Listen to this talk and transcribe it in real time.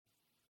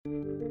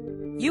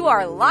You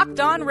are Locked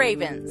On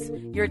Ravens,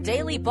 your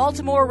daily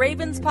Baltimore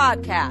Ravens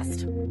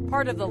podcast,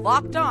 part of the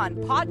Locked On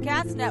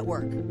Podcast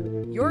Network,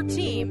 your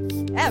team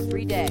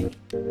every day.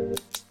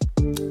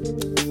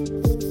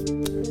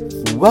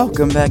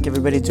 Welcome back,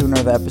 everybody, to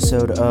another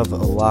episode of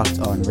Locked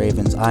On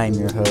Ravens. I am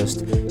your host,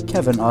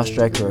 Kevin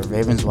Ostreicher of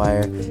Ravens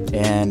Wire,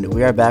 and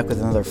we are back with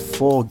another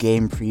full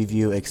game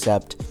preview,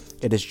 except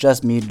it is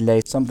just me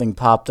today. Something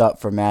popped up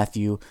for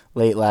Matthew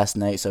late last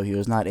night, so he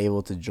was not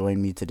able to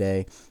join me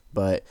today.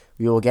 But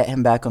we will get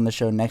him back on the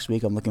show next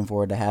week. I'm looking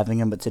forward to having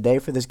him. But today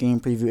for this game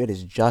preview, it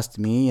is just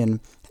me. And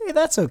hey,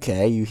 that's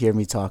okay. You hear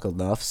me talk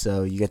enough,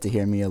 so you get to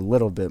hear me a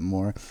little bit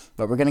more.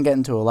 But we're going to get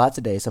into a lot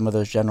today. Some of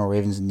those general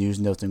Ravens news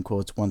notes and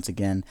quotes once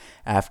again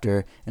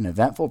after an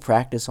eventful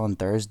practice on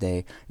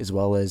Thursday, as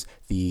well as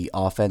the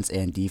offense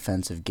and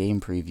defensive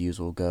game previews.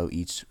 We'll go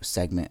each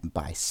segment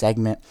by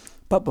segment.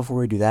 But before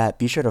we do that,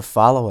 be sure to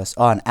follow us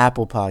on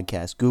Apple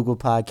Podcasts, Google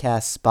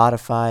Podcasts,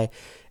 Spotify,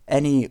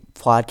 any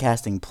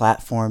podcasting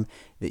platform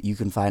that you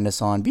can find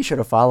us on. Be sure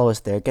to follow us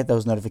there. Get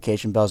those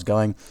notification bells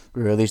going.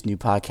 We release new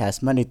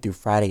podcasts Monday through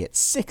Friday at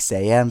 6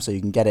 a.m. so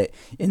you can get it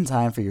in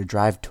time for your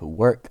drive to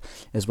work,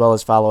 as well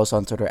as follow us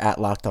on Twitter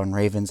at Locked On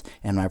Ravens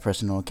and my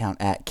personal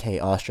account at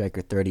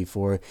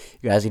KOstreicher34.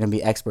 You guys are going to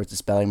be experts at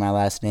spelling my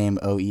last name.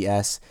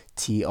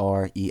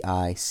 Oestreicher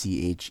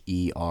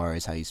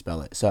is how you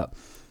spell it. So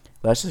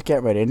let's just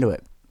get right into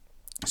it.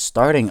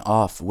 Starting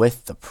off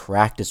with the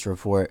practice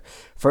report.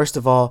 First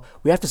of all,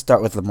 we have to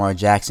start with Lamar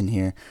Jackson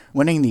here,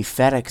 winning the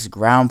FedEx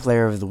Ground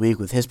Player of the Week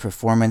with his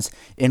performance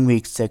in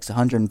Week 6,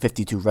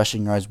 152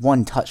 rushing yards,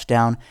 1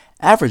 touchdown,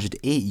 averaged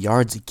 8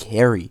 yards a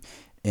carry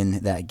in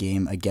that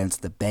game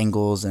against the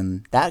Bengals,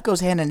 and that goes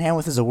hand in hand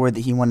with his award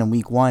that he won in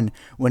Week 1,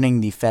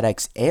 winning the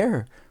FedEx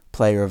Air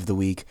Player of the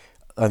Week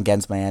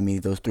against Miami,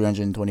 those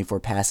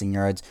 324 passing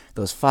yards,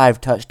 those 5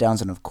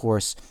 touchdowns, and of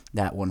course,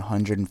 that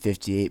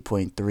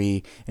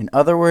 158.3. In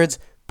other words,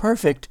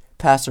 perfect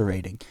passer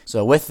rating.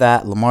 So with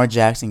that, Lamar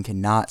Jackson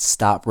cannot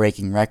stop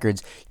breaking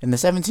records. In the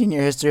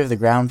 17-year history of the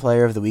Ground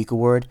Player of the Week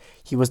award,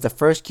 he was the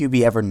first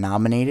QB ever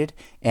nominated,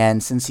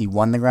 and since he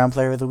won the Ground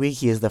Player of the Week,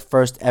 he is the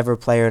first ever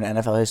player in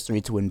NFL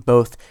history to win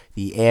both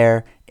the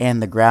Air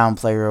and the Ground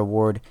Player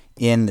award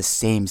in the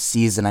same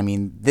season. I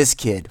mean, this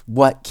kid,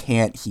 what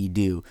can't he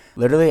do?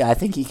 Literally, I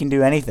think he can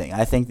do anything.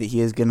 I think that he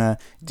is going to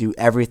do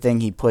everything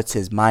he puts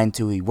his mind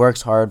to. He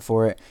works hard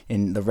for it,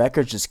 and the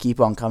records just keep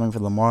on coming for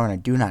Lamar, and I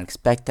do not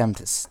expect them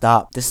to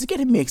stop. This is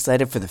getting me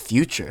excited for the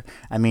future.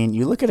 I mean,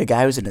 you look at a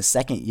guy who's in his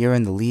second year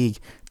in the league,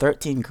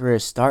 13 career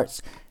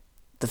starts.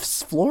 The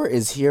floor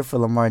is here for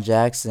Lamar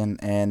Jackson,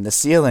 and the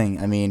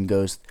ceiling, I mean,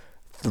 goes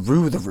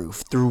through the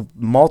roof, through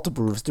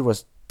multiple roofs, through a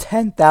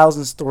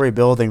 10,000-story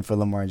building for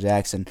Lamar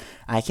Jackson.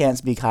 I can't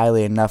speak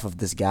highly enough of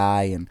this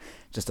guy, and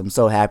just I'm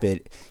so happy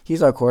that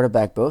he's our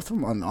quarterback, both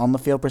from on the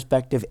field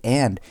perspective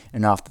and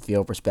an off the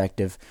field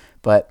perspective.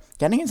 But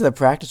getting into the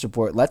practice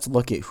report, let's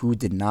look at who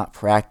did not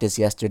practice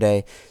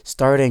yesterday,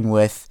 starting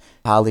with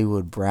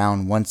Hollywood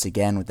Brown once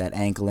again with that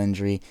ankle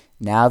injury.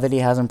 Now that he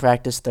hasn't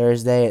practiced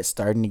Thursday, it's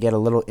starting to get a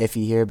little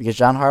iffy here because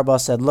John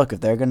Harbaugh said, look, if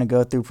they're going to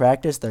go through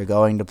practice, they're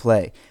going to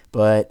play.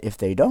 But if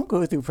they don't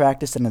go through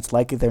practice, then it's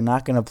likely they're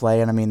not going to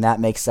play. And I mean, that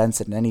makes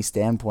sense at any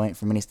standpoint,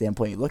 from any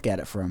standpoint you look at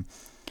it from.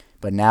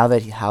 But now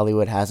that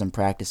Hollywood hasn't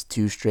practiced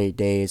 2 straight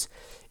days,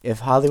 if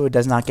Hollywood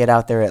does not get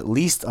out there at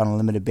least on a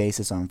limited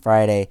basis on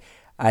Friday,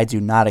 I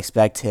do not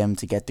expect him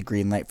to get the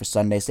green light for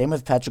Sunday. Same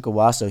with Patrick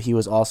Owasso. He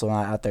was also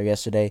not out there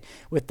yesterday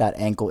with that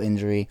ankle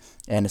injury.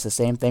 And it's the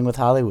same thing with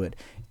Hollywood.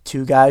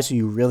 2 guys who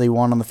you really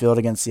want on the field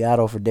against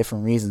Seattle for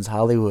different reasons.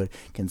 Hollywood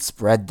can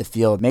spread the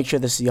field. Make sure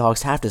the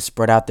Seahawks have to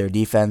spread out their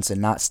defense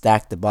and not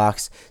stack the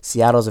box.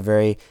 Seattle's a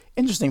very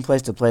interesting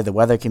place to play. The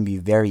weather can be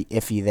very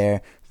iffy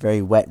there,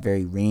 very wet,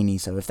 very rainy.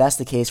 So if that's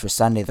the case for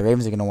Sunday, the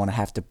Ravens are going to want to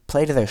have to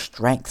play to their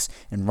strengths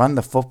and run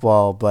the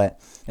football.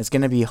 But it's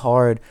going to be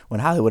hard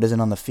when Hollywood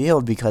isn't on the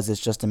field because it's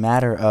just a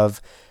matter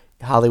of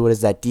Hollywood is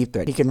that deep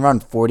threat. He can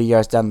run 40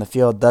 yards down the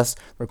field, thus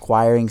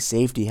requiring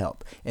safety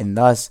help. And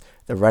thus,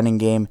 the running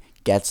game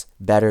gets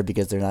better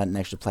because they're not an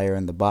extra player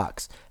in the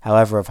box.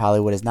 However, if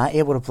Hollywood is not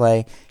able to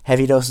play,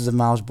 heavy doses of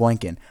Miles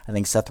Boykin. I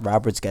think Seth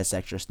Roberts gets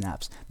extra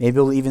snaps. Maybe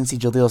we'll even see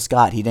Jaleel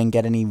Scott. He didn't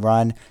get any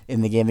run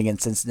in the game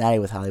against Cincinnati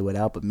with Hollywood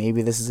out, but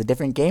maybe this is a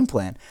different game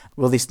plan.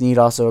 Willie Snead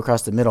also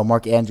across the middle.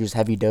 Mark Andrews,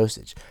 heavy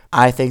dosage.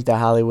 I think that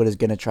Hollywood is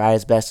going to try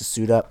his best to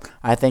suit up.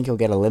 I think he'll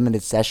get a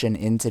limited session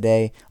in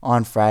today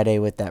on Friday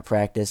with that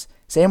practice.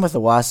 Same with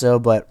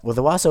Owasso, but with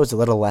Owasso it's a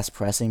little less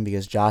pressing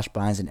because Josh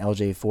Bynes and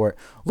LJ Fort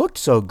looked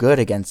so good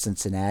against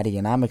Cincinnati,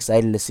 and I'm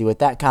excited to see what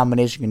that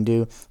combination can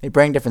do. They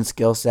bring different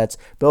skill sets,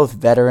 both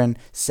veteran,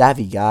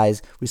 savvy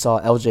guys. We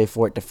saw LJ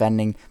Fort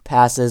defending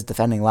passes,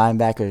 defending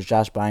linebackers,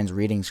 Josh Bynes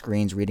reading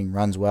screens, reading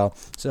runs well.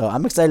 So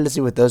I'm excited to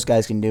see what those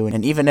guys can do,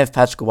 and even if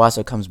Patrick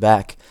Owasso comes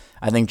back,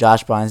 I think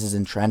Josh Bynes is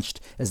entrenched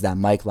as that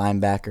Mike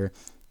linebacker.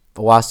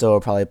 Owasso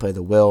will probably play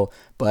the will,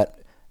 but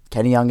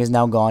Kenny Young is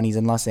now gone. He's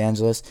in Los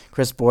Angeles.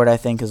 Chris Board, I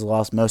think, has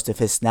lost most of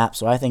his snaps.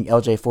 So I think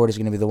LJ Ford is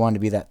going to be the one to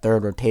be that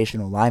third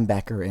rotational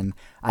linebacker. And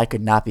I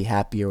could not be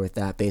happier with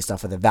that based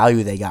off of the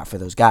value they got for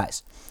those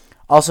guys.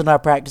 Also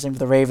not practicing for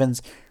the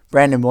Ravens,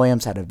 Brandon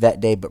Williams had a vet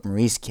day, but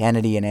Maurice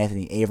Kennedy and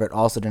Anthony Averett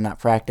also did not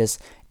practice.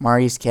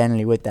 Maurice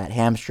Kennedy with that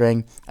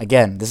hamstring.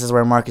 Again, this is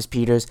where Marcus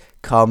Peters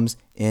comes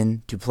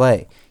into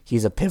play.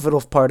 He's a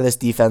pivotal part of this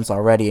defense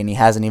already, and he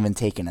hasn't even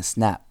taken a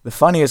snap. The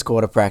funniest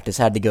quote of practice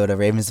had to go to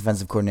Ravens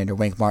defensive coordinator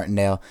Wink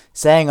Martindale,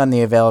 saying on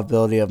the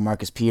availability of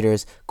Marcus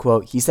Peters,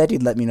 quote, "He said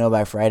he'd let me know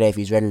by Friday if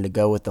he's ready to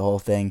go with the whole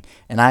thing,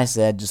 and I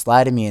said, just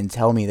lie to me and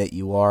tell me that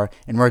you are,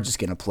 and we're just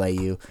going to play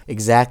you."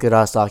 Exactly what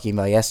I was talking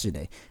about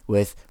yesterday.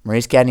 With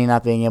Maurice Kennedy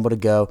not being able to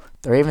go,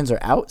 the Ravens are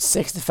out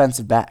 6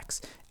 defensive backs.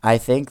 I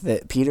think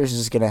that Peters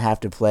is going to have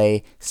to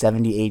play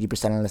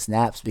 70-80% of the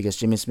snaps because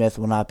Jimmy Smith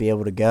will not be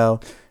able to go.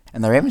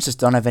 And the Ravens just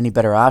don't have any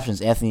better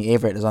options. Anthony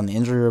Averett is on the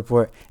injury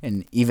report,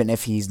 and even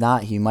if he's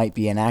not, he might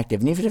be inactive.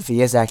 And even if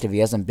he is active, he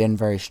hasn't been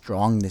very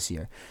strong this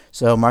year.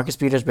 So Marcus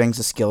Peters brings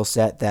a skill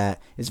set that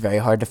is very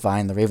hard to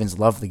find. The Ravens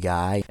love the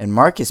guy. And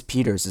Marcus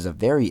Peters is a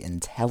very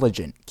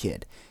intelligent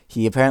kid.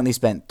 He apparently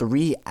spent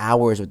 3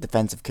 hours with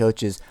defensive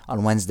coaches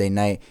on Wednesday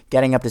night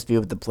getting up to speed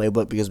with the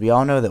playbook because we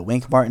all know that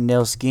Wink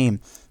Martindale's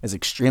scheme is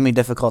extremely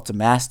difficult to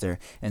master.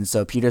 And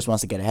so Peters wants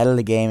to get ahead of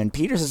the game. And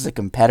Peters is a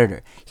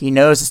competitor. He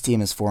knows his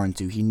team is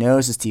 4-2. He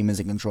knows his team is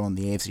in control in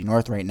the AFC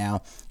North right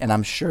now. And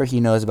I'm sure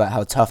he knows about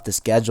how tough the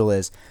schedule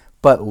is.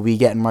 But what we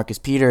get in Marcus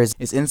Peters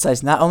is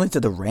insights not only to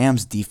the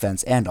Rams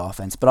defense and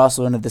offense, but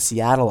also into the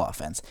Seattle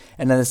offense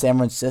and into the San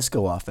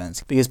Francisco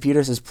offense. Because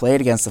Peters has played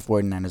against the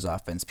 49ers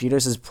offense.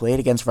 Peters has played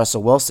against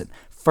Russell Wilson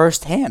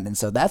firsthand. And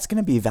so that's going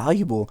to be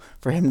valuable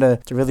for him to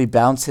really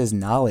bounce his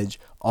knowledge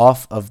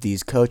off of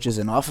these coaches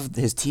and off of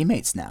his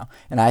teammates now.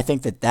 And I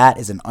think that that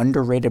is an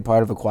underrated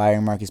part of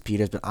acquiring Marcus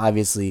Peters, but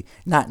obviously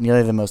not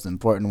nearly the most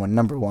important one.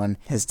 Number one,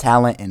 his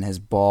talent and his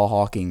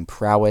ball-hawking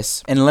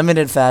prowess. In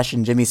limited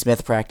fashion, Jimmy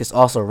Smith practiced.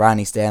 Also,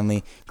 Ronnie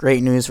Stanley.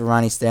 Great news for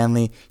Ronnie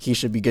Stanley. He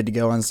should be good to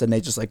go on Sunday,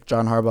 just like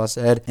John Harbaugh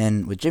said.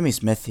 And with Jimmy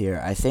Smith here,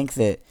 I think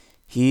that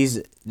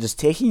he's just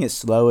taking it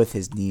slow with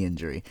his knee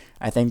injury.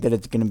 I think that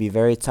it's going to be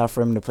very tough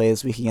for him to play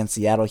this week against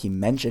Seattle. He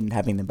mentioned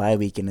having the bye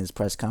week in his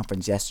press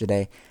conference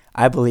yesterday.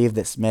 I believe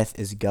that Smith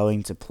is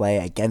going to play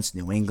against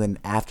New England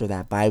after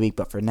that bye week,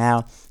 but for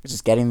now, it's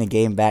just getting the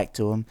game back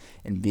to him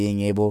and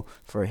being able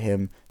for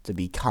him to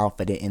be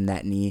confident in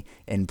that knee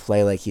and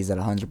play like he's at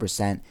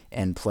 100%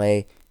 and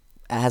play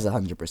as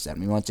 100%.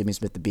 We want Jimmy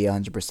Smith to be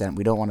 100%.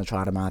 We don't want to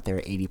trot him out there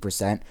at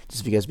 80%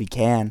 just because we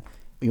can.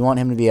 We want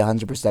him to be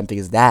 100%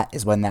 because that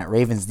is when that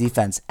Ravens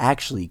defense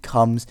actually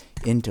comes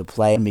into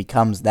play and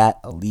becomes that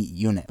elite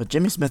unit. But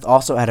Jimmy Smith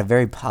also had a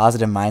very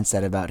positive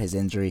mindset about his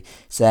injury,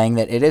 saying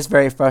that it is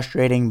very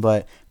frustrating,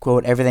 but,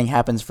 quote, everything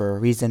happens for a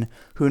reason.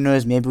 Who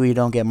knows, maybe we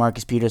don't get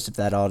Marcus Peters if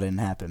that all didn't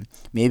happen.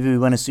 Maybe we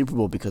win a Super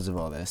Bowl because of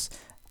all this,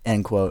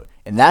 end quote.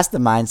 And that's the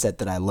mindset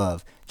that I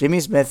love. Jimmy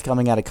Smith,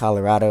 coming out of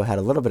Colorado, had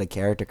a little bit of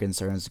character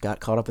concerns, got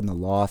caught up in the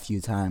law a few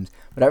times,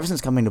 but ever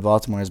since coming to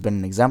Baltimore has been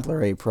an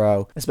exemplary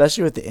pro,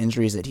 especially with the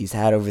injuries that he's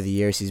had over the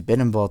years he's been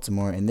in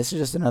Baltimore, and this is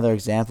just another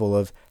example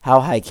of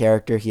how high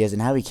character he is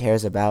and how he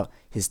cares about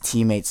his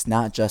teammates,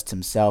 not just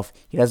himself.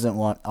 He doesn't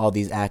want all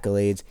these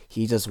accolades,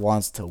 he just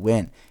wants to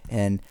win.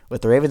 And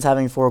with the Ravens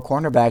having 4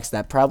 cornerbacks,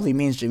 that probably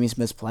means Jimmy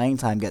Smith's playing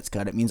time gets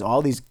cut. It means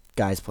all these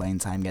guys' playing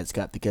time gets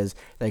cut because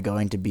they're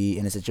going to be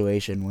in a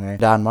situation where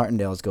Don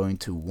Martindale is going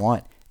to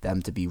want them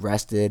to be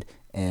rested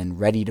and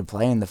ready to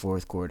play in the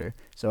fourth quarter.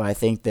 So I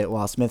think that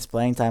while Smith's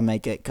playing time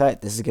might get cut,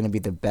 this is going to be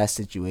the best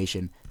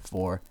situation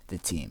for the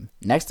team.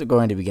 Next, we're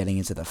going to be getting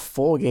into the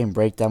full game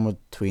breakdown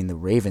between the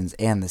Ravens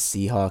and the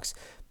Seahawks.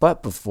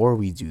 But before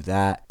we do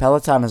that,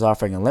 Peloton is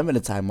offering a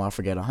limited time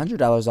offer. Get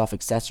 $100 off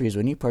accessories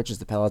when you purchase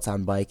the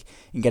Peloton bike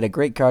and get a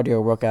great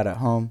cardio workout at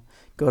home.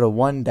 Go to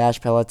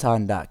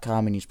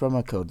one-peloton.com and use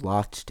promo code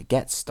LOCKED to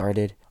get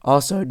started.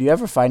 Also, do you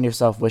ever find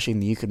yourself wishing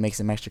that you could make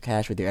some extra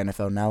cash with your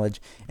NFL knowledge?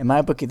 In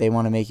MyBookie, they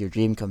want to make your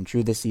dream come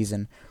true this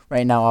season.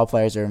 Right now, all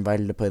players are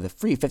invited to play the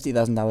free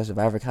 $50,000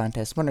 Survivor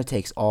contest, winner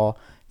takes all.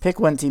 Pick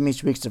one team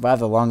each week, survive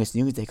the longest, and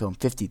you can take home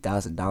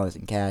 $50,000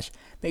 in cash.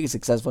 Make a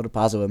successful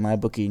deposit with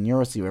MyBookie, and you'll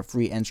receive a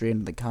free entry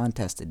into the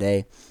contest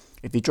today.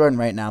 If you join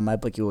right now,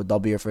 MyBookie will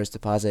double your first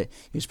deposit.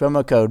 Use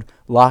promo code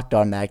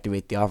LOCKEDON to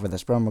activate the offer.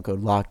 That's promo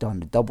code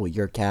LOCKEDON to double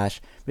your cash.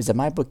 Visit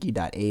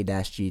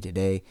mybookie.a-g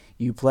today.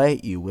 You play,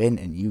 you win,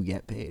 and you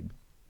get paid.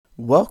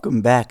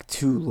 Welcome back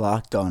to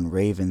Locked On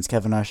Ravens.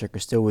 Kevin Arshak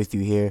is still with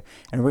you here,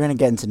 and we're going to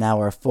get into now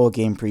our full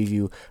game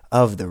preview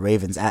of the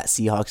Ravens at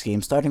Seahawks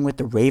game, starting with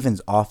the Ravens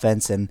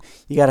offense, and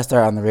you got to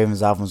start on the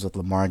Ravens offense with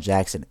Lamar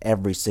Jackson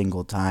every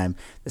single time.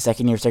 The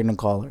second-year signal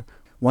caller.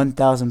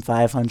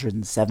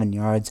 1,507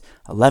 yards,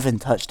 11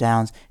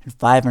 touchdowns, and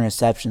 5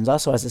 interceptions.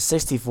 Also has a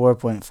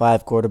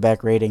 64.5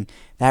 quarterback rating.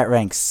 That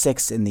ranks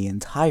 6th in the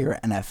entire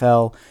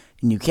NFL.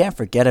 And you can't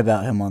forget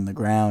about him on the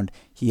ground.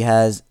 He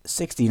has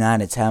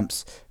 69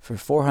 attempts for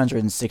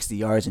 460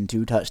 yards and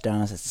 2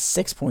 touchdowns. That's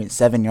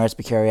 6.7 yards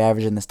per carry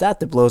average. And the stat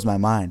that blows my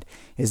mind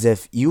is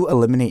if you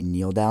eliminate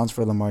kneel downs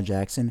for Lamar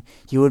Jackson,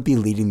 he would be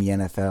leading the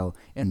NFL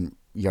in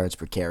yards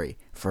per carry.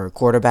 For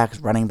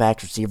quarterbacks, running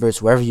backs, receivers,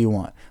 whoever you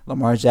want,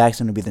 Lamar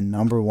Jackson would be the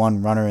number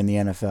 1 runner in the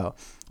NFL.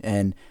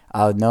 And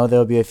I know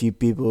there'll be a few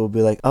people who will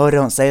be like, oh,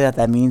 don't say that.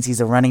 That means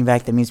he's a running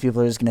back. That means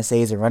people are just going to say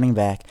he's a running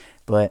back.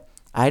 But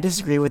I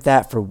disagree with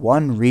that for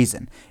one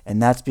reason,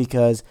 and that's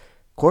because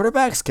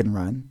quarterbacks can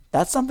run.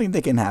 That's something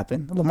that can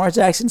happen. Lamar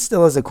Jackson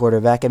still is a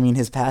quarterback. I mean,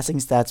 his passing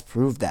stats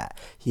prove that.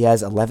 He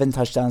has 11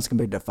 touchdowns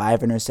compared to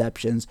 5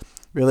 interceptions.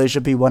 Really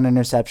should be 1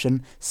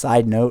 interception,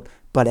 side note.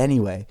 But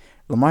anyway,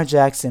 Lamar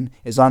Jackson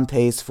is on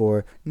pace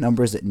for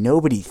numbers that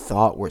nobody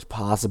thought were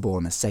possible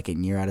in the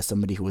second year out of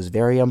somebody who was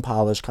very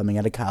unpolished coming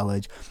out of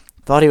college.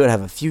 Thought he would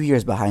have a few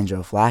years behind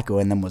Joe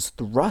Flacco and then was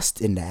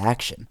thrust into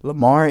action.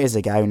 Lamar is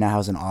a guy who now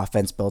has an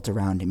offense built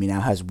around him. He now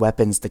has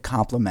weapons to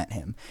complement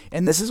him.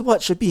 And this is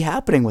what should be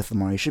happening with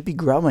Lamar. He should be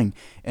growing.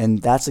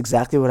 And that's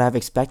exactly what I've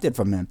expected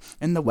from him.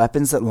 And the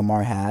weapons that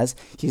Lamar has,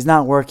 he's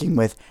not working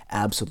with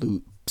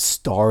absolute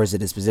stars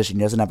at his position.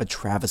 He doesn't have a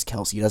Travis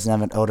Kelce. He doesn't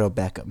have an Odell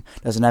Beckham.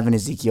 Doesn't have an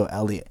Ezekiel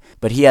Elliott.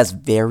 But he has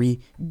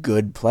very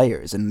good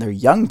players. And they're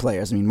young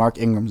players. I mean, Mark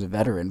Ingram's a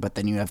veteran. But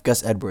then you have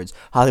Gus Edwards,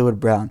 Hollywood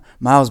Brown,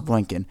 Miles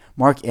Boykin,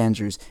 Mark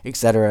Andrews,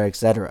 etc.,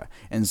 etc.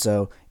 And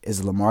so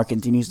as Lamar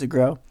continues to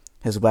grow,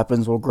 his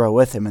weapons will grow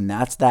with him, and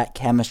that's that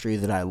chemistry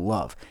that I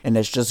love. And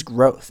it's just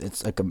growth.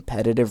 It's a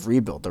competitive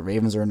rebuild. The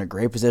Ravens are in a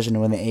great position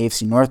to win the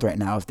AFC North right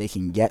now if they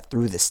can get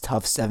through this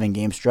tough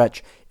 7-game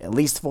stretch, at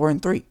least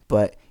 4-3.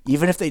 But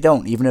even if they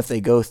don't, even if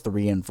they go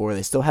 3-4,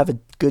 they still have a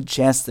good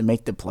chance to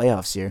make the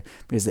playoffs here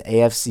because the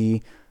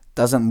AFC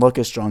doesn't look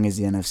as strong as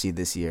the NFC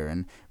this year.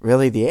 And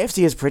really, the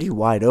AFC is pretty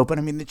wide open.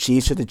 I mean, the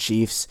Chiefs are the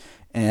Chiefs,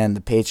 and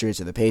the Patriots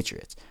are the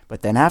Patriots.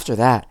 But then after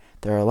that,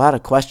 there are a lot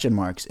of question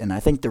marks, and I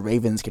think the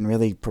Ravens can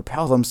really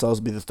propel themselves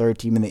to be the 3rd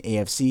team in the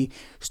AFC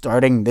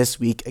starting this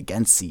week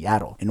against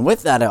Seattle. And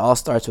with that, it all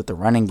starts with the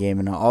running game,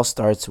 and it all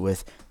starts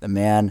with the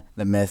man,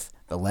 the myth,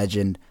 the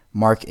legend,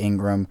 Mark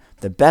Ingram,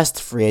 the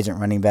best free agent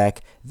running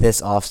back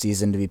this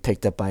offseason to be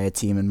picked up by a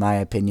team, in my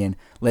opinion.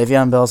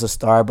 Le'Veon Bell's a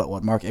star, but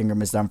what Mark Ingram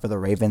has done for the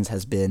Ravens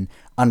has been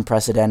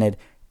unprecedented.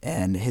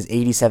 And his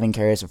 87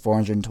 carries for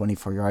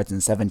 424 yards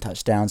and 7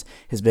 touchdowns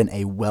has been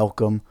a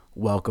welcome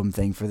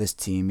thing for this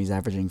team. He's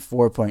averaging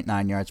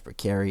 4.9 yards per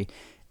carry.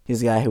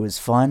 He's a guy who is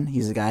fun.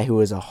 He's a guy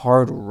who is a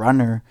hard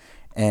runner.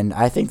 And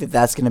I think that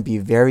that's going to be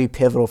very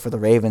pivotal for the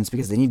Ravens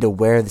because they need to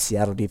wear the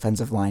Seattle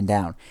defensive line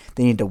down.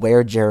 They need to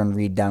wear Jaron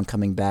Reed down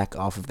coming back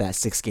off of that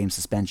 6-game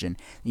suspension.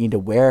 They need to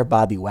wear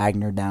Bobby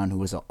Wagner down, who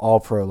was an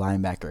all-pro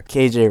linebacker.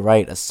 KJ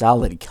Wright, a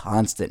solid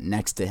constant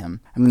next to him.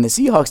 I mean, the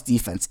Seahawks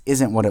defense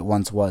isn't what it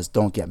once was,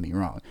 don't get me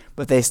wrong.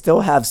 But they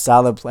still have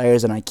solid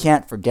players, and I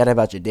can't forget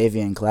about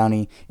Jadeveon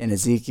Clowney and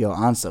Ezekiel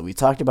Ansah. We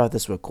talked about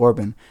this with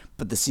Corbin,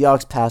 but the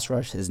Seahawks pass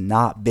rush has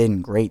not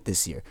been great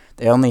this year.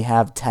 They only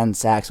have 10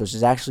 sacks, which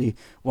is actually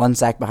 1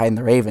 sack behind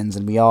the Ravens,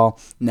 and we all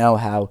know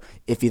how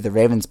iffy the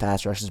Ravens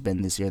pass rush has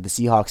been this year. The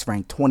Seahawks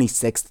ranked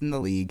 26th in the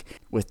league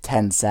with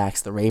 10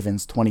 sacks, the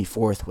Ravens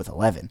 24th with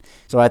 11.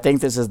 So I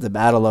think this is the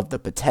battle of the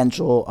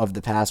potential of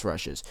the pass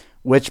rushes.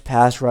 Which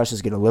pass rush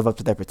is going to live up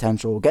to their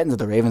potential? We'll get into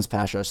the Ravens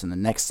pass rush in the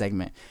next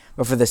segment.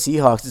 But for the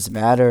Seahawks, it's a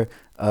matter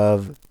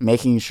of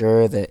making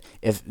sure that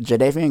if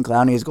Jadeveon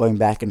Clowney is going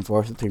back and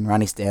forth between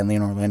Ronnie Stanley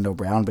and Orlando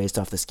Brown based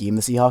off the scheme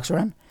the Seahawks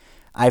run,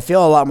 I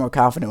feel a lot more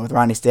confident with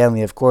Ronnie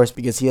Stanley, of course,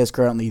 because he is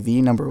currently the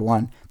number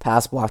 1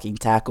 pass-blocking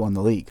tackle in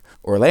the league.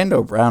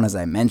 Orlando Brown, as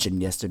I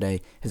mentioned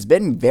yesterday, has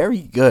been very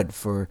good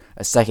for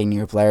a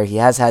second-year player. He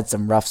has had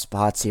some rough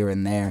spots here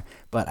and there,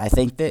 but I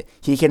think that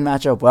he can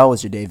match up well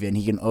with Jadeveon.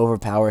 He can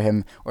overpower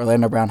him.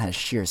 Orlando Brown has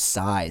sheer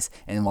size,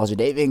 and while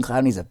Jadeveon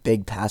Clowney's a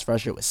big pass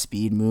rusher with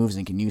speed moves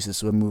and can use his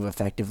swim move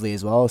effectively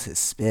as well as his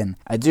spin,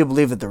 I do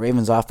believe that the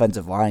Ravens'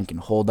 offensive line can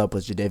hold up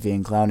with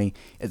Jadeveon Clowney,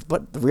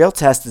 but the real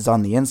test is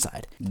on the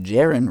inside.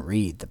 Jaron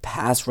Reed, the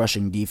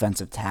pass-rushing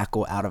defensive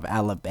tackle out of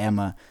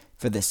Alabama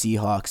for the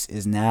Seahawks,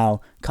 is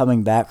now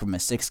coming back from a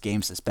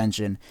 6-game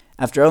suspension.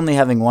 After only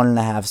having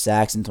 1.5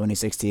 sacks in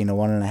 2016 and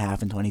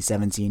 1.5 in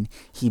 2017,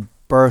 he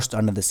burst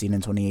onto the scene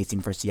in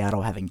 2018 for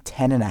Seattle, having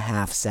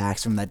 10.5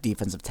 sacks from that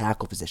defensive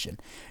tackle position.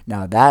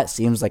 Now that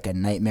seems like a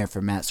nightmare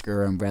for Matt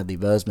Skura and Bradley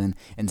Bozeman,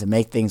 and to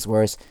make things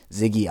worse,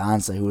 Ziggy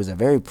Ansah, who was a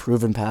very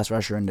proven pass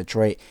rusher in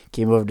Detroit,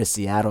 came over to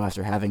Seattle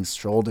after having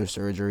shoulder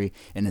surgery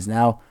and is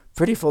now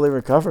pretty fully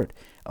recovered.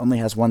 Only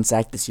has 1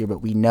 sack this year,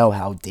 but we know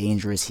how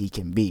dangerous he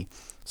can be.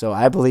 So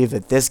I believe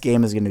that this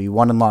game is going to be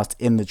won and lost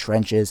in the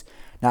trenches,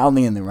 not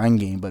only in the run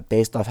game, but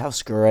based off how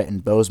Skura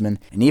and Bozeman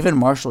and even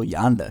Marshall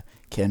Yanda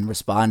can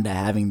respond to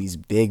having these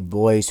big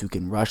boys who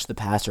can rush the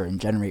passer and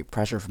generate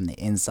pressure from the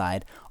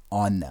inside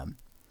on them.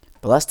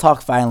 But let's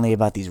talk finally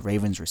about these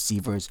Ravens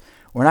receivers.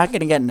 We're not going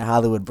to get into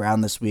Hollywood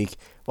Brown this week.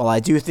 While I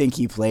do think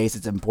he plays,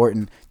 it's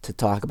important to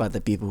talk about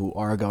the people who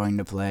are going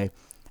to play.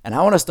 And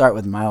I want to start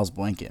with Miles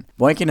Boykin.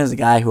 Boykin is a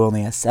guy who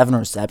only has 7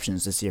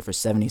 receptions this year for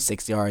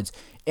 76 yards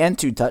and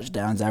 2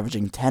 touchdowns,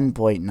 averaging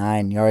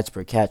 10.9 yards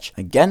per catch.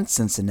 Against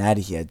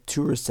Cincinnati, he had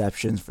 2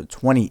 receptions for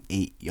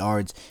 28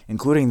 yards,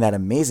 including that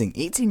amazing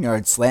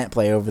 18-yard slant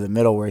play over the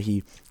middle where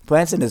he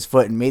planted his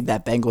foot and made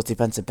that Bengals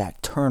defensive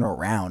back turn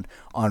around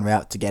en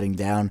route to getting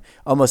down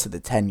almost at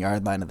the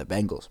 10-yard line of the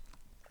Bengals.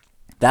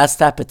 That's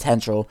that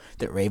potential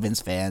that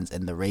Ravens fans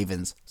and the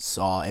Ravens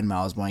saw in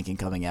Miles Boykin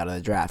coming out of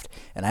the draft.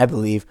 And I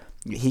believe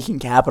he can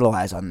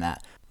capitalize on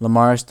that.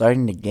 Lamar is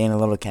starting to gain a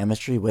little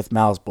chemistry with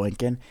Miles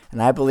Boykin,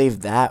 and I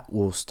believe that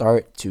will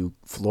start to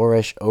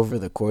flourish over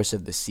the course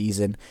of the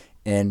season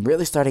and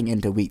really starting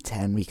into Week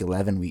 10, Week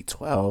 11, Week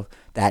 12,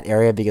 that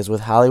area, because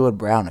with Hollywood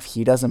Brown, if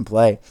he doesn't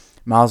play,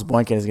 Miles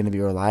Boykin is going to be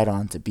relied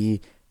on to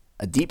be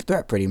a deep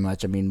threat pretty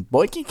much. I mean,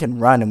 Boykin can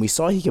run, and we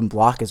saw he can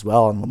block as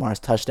well on Lamar's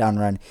touchdown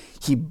run.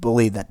 He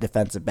bullied that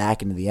defensive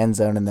back into the end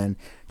zone and then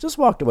just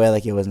walked away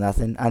like it was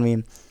nothing. I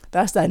mean,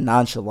 that's that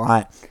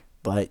nonchalant,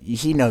 but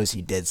he knows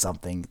he did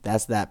something.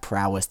 That's that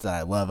prowess that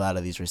I love out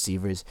of these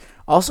receivers.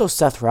 Also,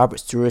 Seth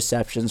Roberts, 2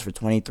 receptions for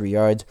 23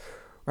 yards.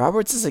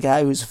 Roberts is a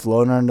guy who's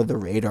flown under the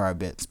radar a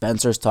bit.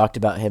 Spencer's talked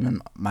about him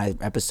in my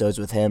episodes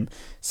with him.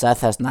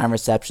 Seth has 9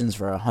 receptions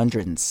for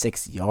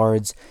 106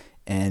 yards.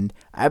 And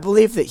I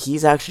believe that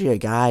he's actually a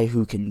guy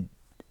who can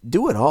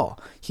do it all.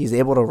 He's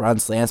able to run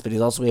slants, but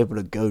he's also able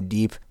to go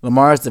deep.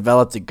 Lamar has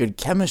developed a good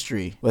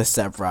chemistry with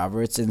Seth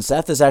Roberts, and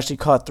Seth has actually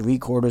caught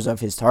 3/4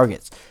 of his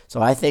targets.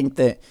 So I think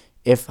that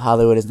if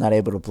Hollywood is not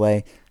able to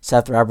play,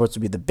 Seth Roberts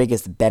will be the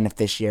biggest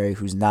beneficiary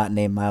who's not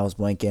named Miles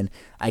Boykin.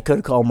 I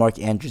could call Mark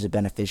Andrews a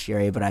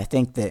beneficiary, but I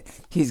think that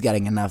he's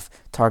getting enough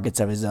targets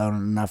of his own,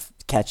 enough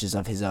catches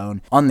of his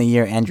own. On the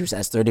year, Andrews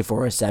has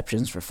 34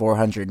 receptions for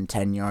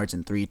 410 yards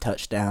and 3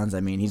 touchdowns.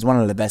 I mean, he's one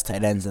of the best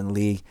tight ends in the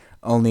league,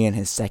 only in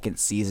his second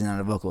season out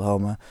of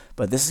Oklahoma.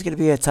 But this is going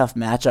to be a tough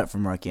matchup for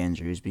Mark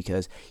Andrews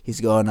because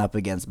he's going up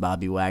against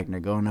Bobby Wagner,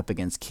 going up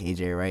against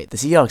KJ Wright. The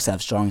Seahawks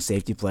have strong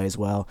safety play as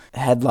well,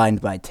 headlined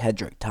by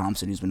Tedrick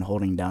Thompson, who's been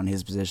holding down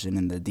his position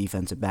in the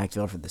defensive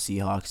backfield for the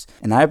Seahawks.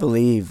 And I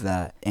believe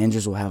that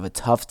Andrews will have a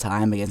tough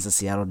time against the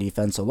Seattle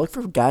defense. So look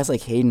for guys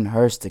like Hayden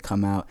Hurst to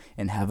come out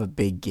and have a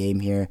big game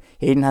here.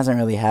 Hayden hasn't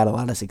really had a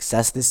lot of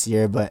success this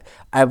year, but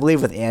I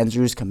believe with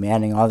Andrews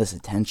commanding all this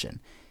attention,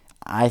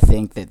 I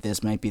think that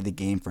this might be the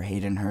game for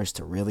Hayden Hurst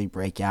to really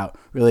break out,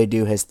 really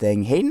do his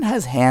thing. Hayden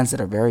has hands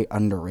that are very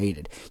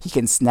underrated. He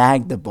can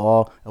snag the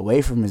ball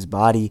away from his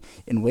body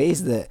in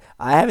ways that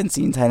I haven't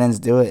seen tight ends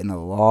do it in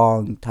a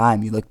long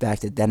time. You look back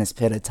to Dennis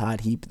Pitta,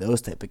 Todd Heap,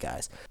 those type of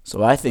guys.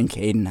 So I think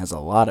Hayden has a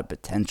lot of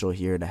potential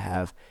here to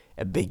have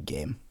a big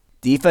game.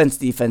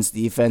 Defense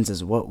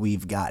is what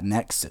we've got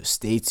next, so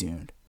stay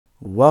tuned.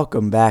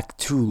 Welcome back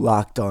to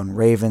Locked On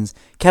Ravens.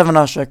 Kevin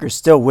Oestreicher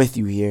still with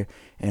you here,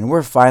 and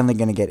we're finally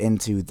going to get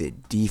into the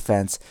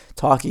defense,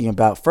 talking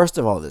about, first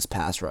of all, this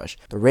pass rush.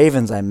 The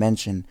Ravens, I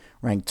mentioned,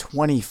 ranked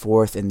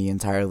 24th in the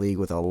entire league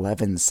with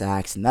 11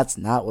 sacks, and that's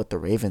not what the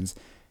Ravens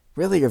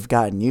really have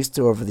gotten used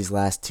to over these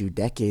last 2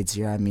 decades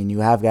here. I mean,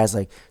 you have guys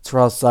like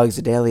Terrell Suggs,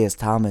 Adalius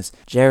Thomas,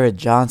 Jared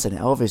Johnson,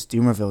 Elvis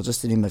Dumervil,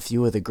 just to name a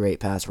few of the great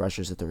pass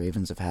rushers that the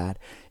Ravens have had,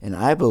 and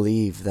I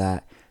believe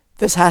that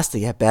this has to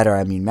get better.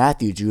 I mean,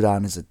 Matthew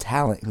Judon is a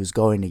talent who's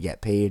going to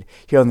get paid.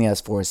 He only has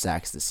 4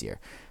 sacks this year.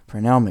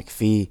 Pernell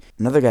McPhee,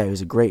 another guy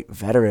who's a great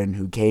veteran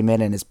who came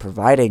in and is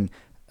providing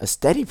a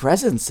steady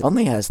presence,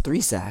 only has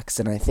 3 sacks,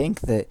 and I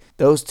think that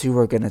those two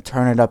are going to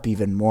turn it up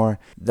even more.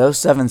 Those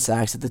 7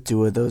 sacks that the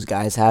 2 of those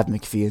guys have,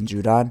 McPhee and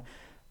Judon,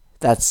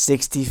 that's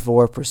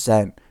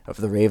 64% of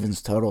the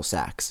Ravens' total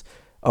sacks.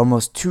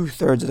 Almost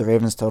 2/3 of the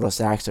Ravens' total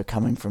sacks are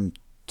coming from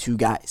 2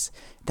 guys.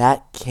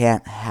 That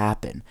can't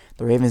happen.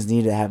 The Ravens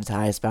need to have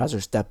Tyus Bowser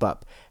step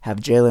up, have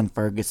Jalen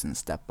Ferguson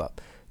step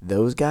up.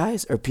 Those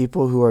guys are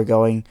people who are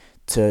going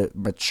to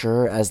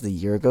mature as the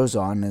year goes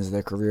on, as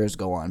their careers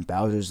go on.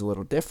 Bowser's a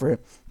little different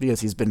because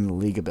he's been in the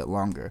league a bit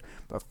longer.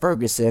 But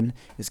Ferguson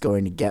is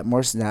going to get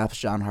more snaps.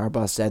 John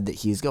Harbaugh said that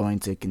he's going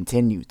to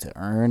continue to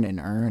earn and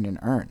earn and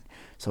earn.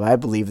 So I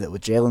believe that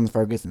with Jalen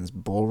Ferguson's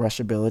bull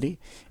rush ability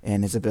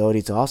and his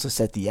ability to also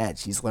set the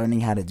edge, he's learning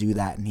how to do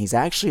that, and he's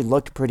actually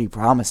looked pretty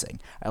promising.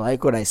 I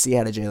like what I see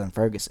out of Jalen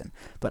Ferguson,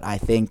 but I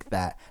think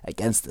that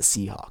against the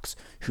Seahawks,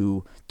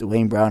 who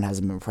Dwayne Brown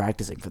hasn't been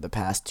practicing for the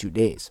past 2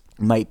 days,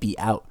 might be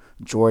out.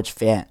 George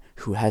Fant,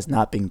 who has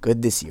not been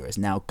good this year, is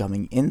now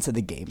coming into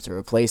the game to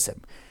replace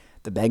him.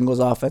 The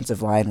Bengals'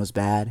 offensive line was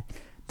bad.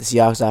 The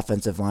Seahawks'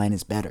 offensive line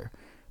is better.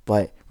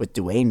 But with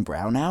Dwayne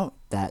Brown out,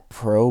 that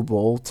Pro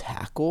Bowl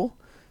tackle,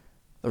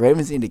 the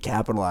Ravens need to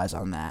capitalize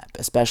on that,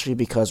 especially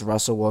because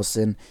Russell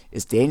Wilson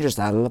is dangerous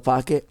out of the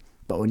pocket.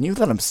 But when you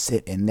let him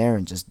sit in there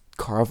and just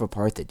carve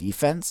apart the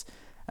defense,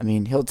 I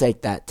mean, he'll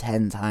take that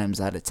 10 times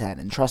out of 10.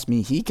 And trust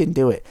me, he can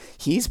do it.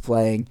 He's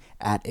playing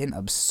at an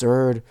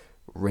absurd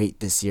rate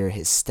this year.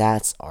 His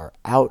stats are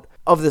out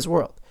of this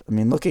world. I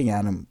mean, looking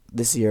at him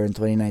this year in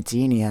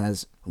 2019, he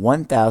has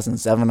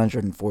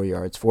 1,704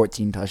 yards,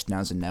 14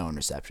 touchdowns, and no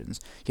interceptions.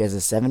 He has a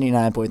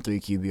 79.3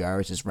 QBR,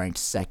 which is ranked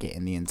second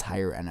in the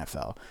entire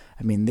NFL.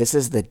 I mean, this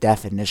is the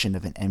definition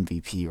of an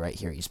MVP right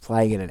here. He's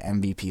playing at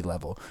an MVP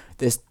level.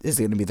 This is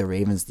going to be the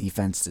Ravens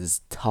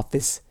defense's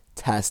toughest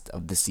test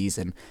of the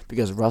season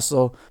because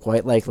Russell,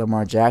 quite like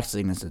Lamar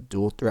Jackson, is a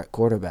dual threat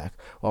quarterback.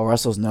 While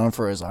Russell's known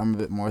for his arm a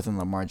bit more than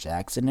Lamar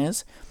Jackson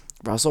is,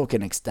 Russell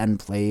can extend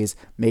plays,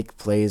 make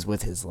plays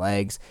with his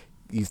legs.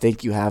 You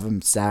think you have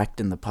him sacked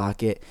in the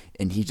pocket,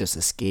 and he just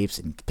escapes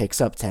and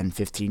picks up 10,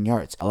 15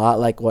 yards. A lot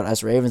like what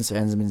us Ravens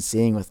fans have been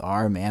seeing with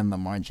our man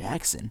Lamar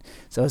Jackson.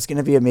 So it's going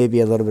to be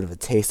maybe a little bit of a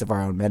taste of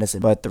our own medicine.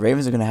 But the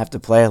Ravens are going to have to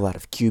play a lot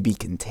of QB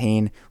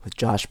contain with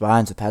Josh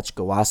Bynes, with Patrick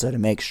Owusu to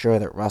make sure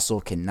that Russell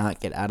cannot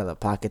get out of the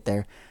pocket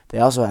there. They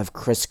also have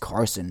Chris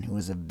Carson, who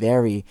is a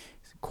very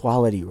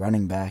quality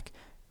running back.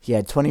 He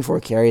had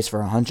 24 carries for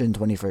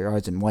 124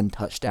 yards and 1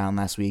 touchdown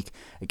last week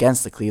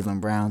against the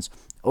Cleveland Browns.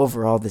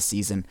 Overall this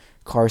season,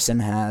 Carson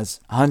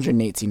has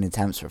 118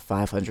 attempts for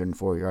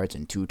 504 yards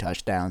and 2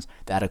 touchdowns.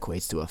 That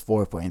equates to a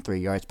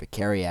 4.3 yards per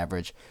carry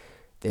average.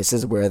 This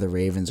is where the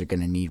Ravens are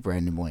going to need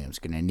Brandon Williams,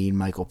 going to need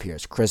Michael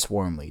Pierce, Chris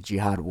Wormley,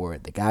 Jihad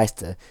Ward, the guys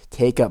to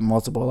take up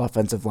multiple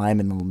offensive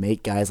linemen and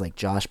make guys like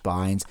Josh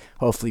Bynes,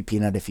 hopefully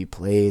Peanut if he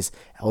plays,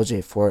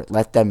 LJ Fort,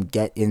 let them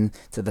get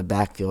into the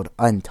backfield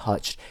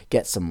untouched,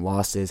 get some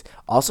losses.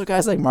 Also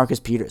guys like Marcus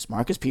Peters.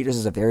 Marcus Peters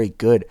is a very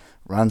good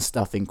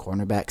run-stuffing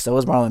cornerback. So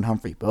is Marlon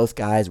Humphrey. Both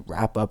guys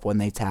wrap up when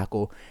they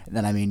tackle. And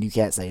then, you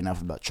can't say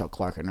enough about Chuck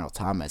Clark and Earl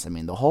Thomas.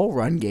 The whole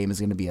run game is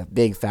going to be a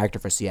big factor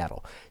for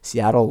Seattle.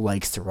 Seattle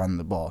likes to run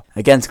the ball.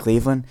 Against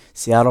Cleveland,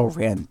 Seattle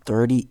ran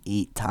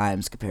 38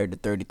 times compared to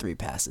 33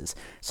 passes.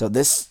 So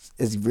this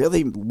is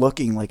really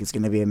looking like it's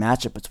going to be a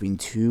matchup between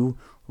two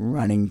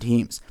running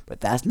teams.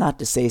 But that's not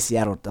to say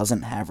Seattle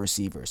doesn't have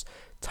receivers.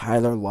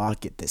 Tyler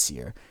Lockett this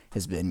year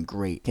has been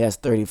great. He has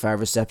 35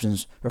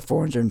 receptions for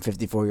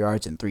 454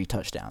 yards and 3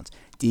 touchdowns.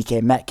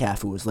 DK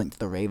Metcalf, who was linked to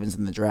the Ravens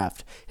in the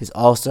draft, has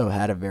also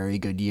had a very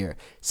good year.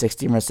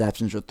 16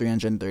 receptions for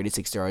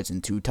 336 yards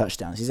and 2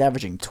 touchdowns. He's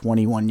averaging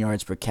 21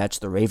 yards per catch.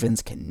 The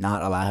Ravens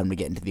cannot allow him to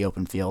get into the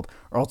open field.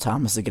 Earl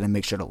Thomas is going to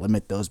make sure to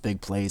limit those big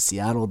plays.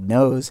 Seattle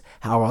knows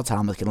how Earl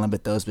Thomas can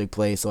limit those big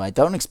plays, so I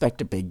don't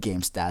expect a big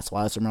game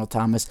stats-wise from Earl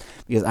Thomas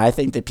because I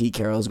think that Pete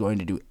Carroll is going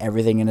to do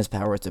everything in his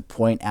power to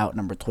point out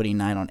number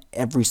 29 on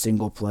every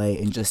single play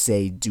and just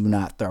say, do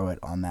not throw it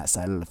on that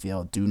side of the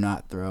field. Do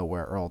not throw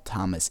where Earl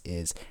Thomas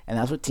is. And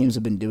that's what teams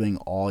have been doing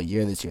all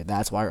year this year.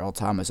 That's why Earl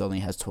Thomas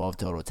only has 12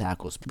 total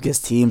tackles, because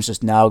teams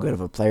just know how good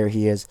of a player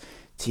he is.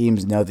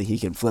 Teams know that he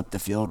can flip the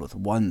field with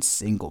one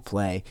single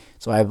play.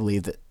 So I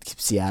believe that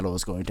Seattle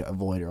is going to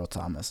avoid Earl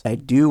Thomas. I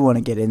do want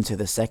to get into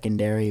the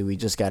secondary. We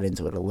just got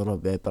into it a little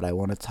bit, but I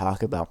want to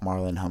talk about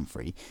Marlon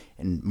Humphrey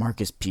and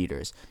Marcus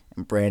Peters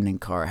and Brandon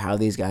Carr, how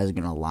these guys are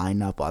going to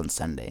line up on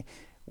Sunday.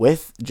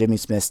 With Jimmy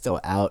Smith still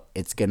out,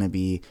 it's going to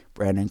be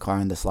Brandon Carr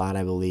in the slot,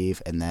 I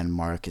believe, and then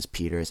Marcus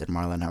Peters and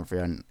Marlon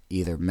Humphrey on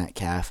either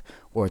Metcalf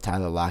or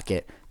Tyler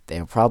Lockett.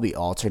 They'll probably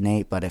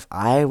alternate, but if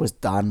I was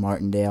Don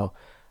Martindale,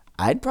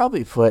 I'd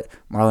probably put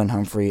Marlon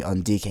Humphrey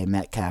on DK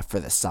Metcalf for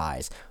the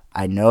size.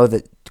 I know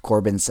that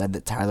Corbin said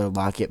that Tyler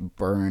Lockett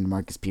burned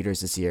Marcus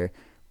Peters this year,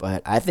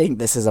 but I think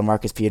this is a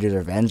Marcus Peters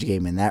revenge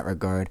game in that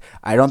regard.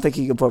 I don't think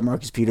you can put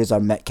Marcus Peters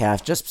on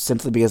Metcalf just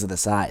simply because of the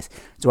size.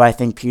 Do I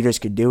think Peters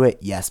could do it?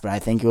 Yes, but I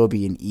think it will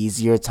be an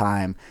easier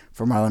time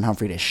for Marlon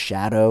Humphrey to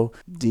shadow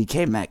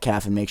DK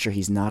Metcalf and make sure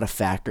he's not a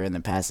factor in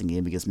the passing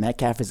game, because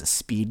Metcalf is a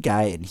speed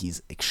guy and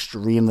he's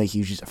extremely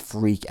huge. He's a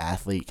freak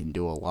athlete, can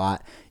do a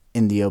lot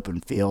in the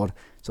open field.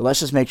 So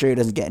let's just make sure he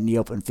doesn't get in the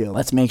open field.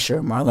 Let's make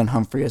sure Marlon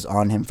Humphrey is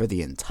on him for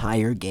the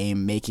entire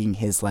game, making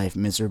his life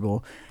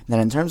miserable. And then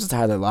in terms of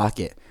Tyler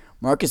Lockett,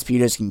 Marcus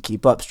Peters can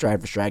keep up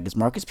stride for stride because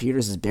Marcus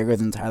Peters is bigger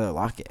than Tyler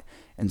Lockett.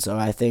 And so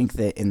I think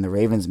that in the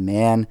Ravens'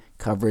 man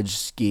coverage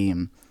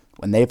scheme,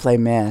 when they play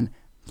man,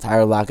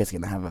 Tyler Lockett's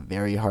going to have a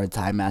very hard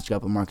time matching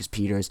up with Marcus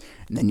Peters.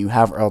 And then you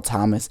have Earl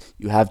Thomas.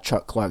 You have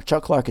Chuck Clark.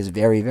 Chuck Clark is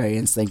very, very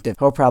instinctive.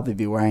 He'll probably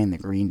be wearing the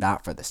green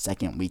dot for the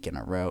second week in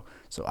a row.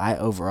 So I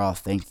overall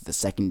think that the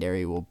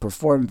secondary will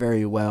perform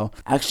very well.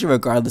 Actually,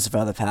 regardless of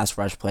how the pass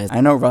rush plays,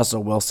 I know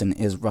Russell Wilson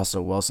is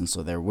Russell Wilson,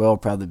 so there will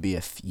probably be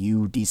a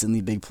few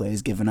decently big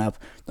plays given up.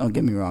 Don't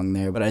get me wrong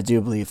there, but I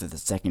do believe that the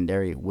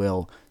secondary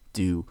will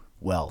do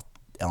well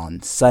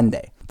on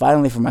Sunday.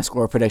 Finally, for my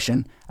score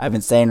prediction, I've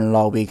been saying it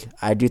all week.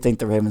 I do think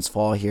the Ravens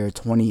fall here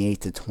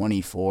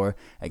 28-24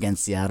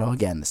 against Seattle.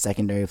 Again, the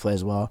secondary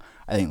plays well.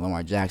 I think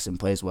Lamar Jackson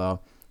plays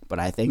well. But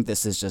I think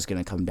this is just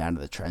going to come down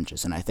to the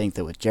trenches. And I think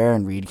that with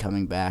Jarran Reed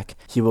coming back,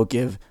 he will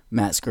give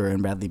Matt Skura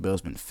and Bradley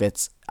Bozeman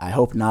fits. I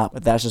hope not,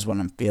 but that's just what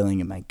I'm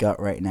feeling in my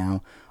gut right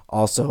now.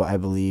 Also, I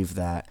believe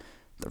that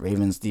the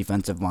Ravens'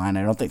 defensive line,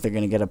 I don't think they're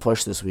going to get a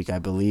push this week. I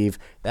believe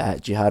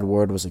that Jihad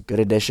Ward was a good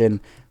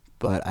addition,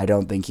 but I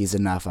don't think he's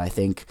enough. I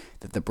think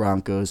that the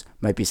Broncos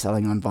might be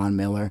selling on Von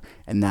Miller,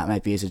 and that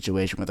might be a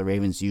situation where the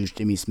Ravens use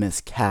Jimmy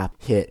Smith's cap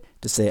hit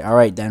to say, all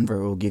right, Denver,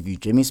 we'll give you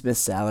Jimmy Smith's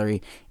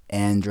salary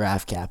and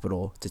draft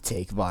capital to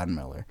take Von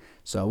Miller.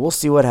 So we'll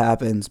see what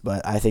happens,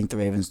 but I think the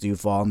Ravens do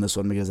fall in this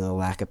one because of the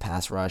lack of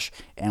pass rush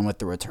and with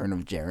the return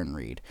of Jarran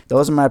Reed.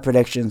 Those are my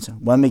predictions.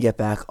 When we get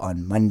back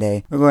on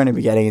Monday, we're going to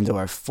be getting into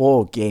our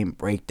full game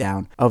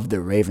breakdown of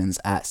the Ravens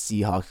at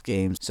Seahawks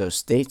games. So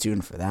stay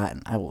tuned for that,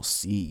 and I will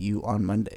see you on Monday.